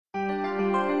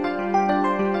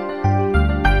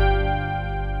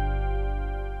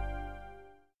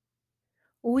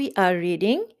We are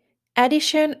reading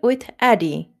Addition with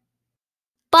Addie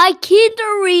by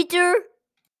Kinder Reader.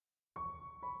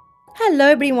 Hello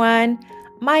everyone,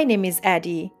 my name is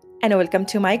Addie and welcome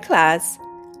to my class.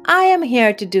 I am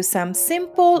here to do some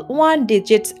simple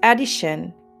one-digit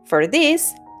addition. For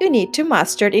this, you need to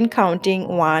master in counting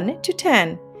 1 to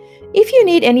 10. If you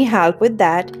need any help with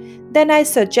that, then I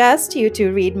suggest you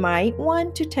to read my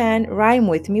 1 to 10 Rhyme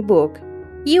With Me book.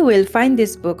 You will find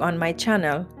this book on my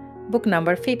channel, book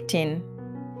number 15.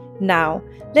 Now,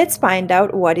 let's find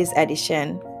out what is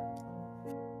addition.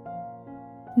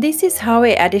 This is how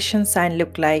an addition sign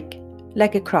looks like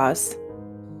a cross.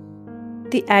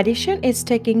 The addition is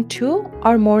taking two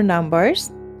or more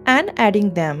numbers and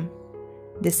adding them.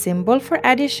 The symbol for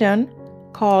addition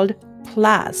called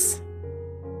plus.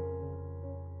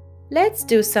 Let's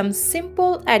do some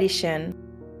simple addition.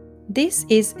 This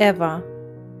is Eva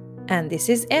and this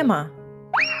is Emma.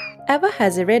 Eva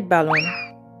has a red balloon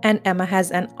and Emma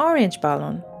has an orange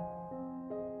balloon.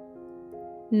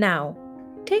 Now,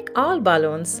 take all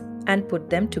balloons and put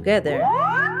them together.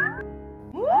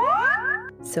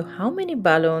 So how many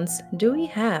balloons do we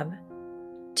have?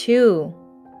 2.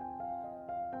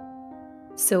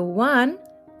 So 1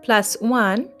 plus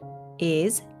 1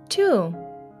 is 2.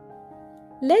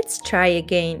 Let's try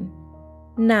again.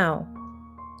 Now,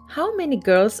 how many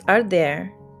girls are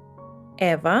there?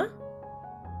 Eva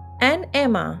and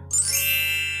Emma.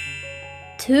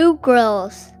 2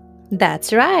 girls.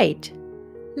 That's right.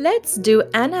 Let's do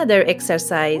another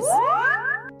exercise.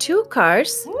 2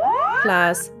 cars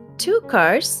plus 2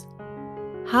 cars.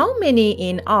 How many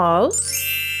in all?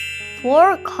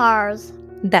 4 cars.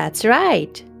 That's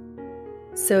right.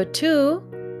 So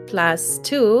 2 plus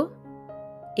 2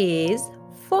 is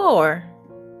 4.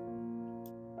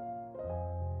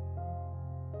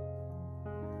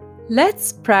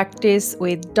 Let's practice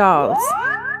with dolls.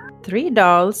 3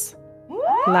 dolls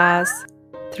plus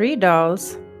 3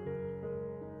 dolls.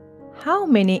 How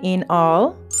many in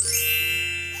all?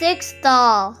 6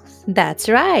 dolls. That's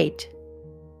right.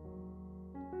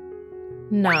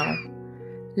 Now,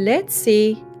 let's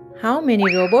see how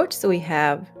many robots we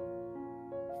have.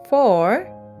 4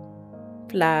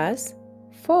 plus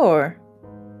 4.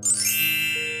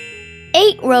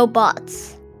 8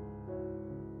 robots.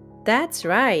 That's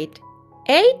right.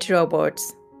 8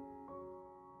 robots.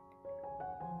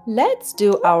 Let's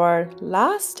do our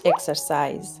last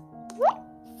exercise.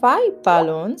 5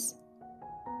 balloons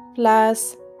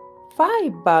plus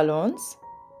 5 balloons.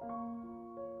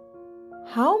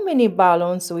 How many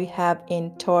balloons we have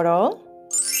in total?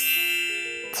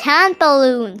 10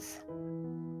 balloons.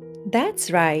 That's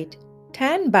right,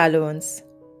 10 balloons.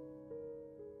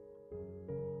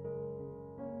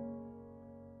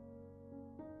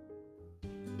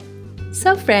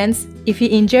 So friends, if you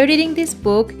enjoy reading this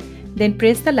book, then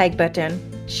press the like button.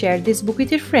 Share this book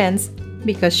with your friends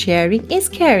because sharing is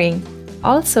caring.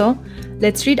 Also,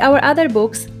 let's read our other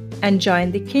books and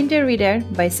join the Kinder Reader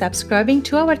by subscribing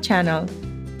to our channel.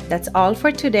 That's all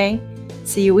for today.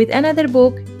 See you with another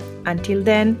book. Until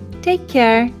then, take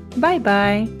care.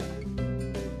 Bye-bye.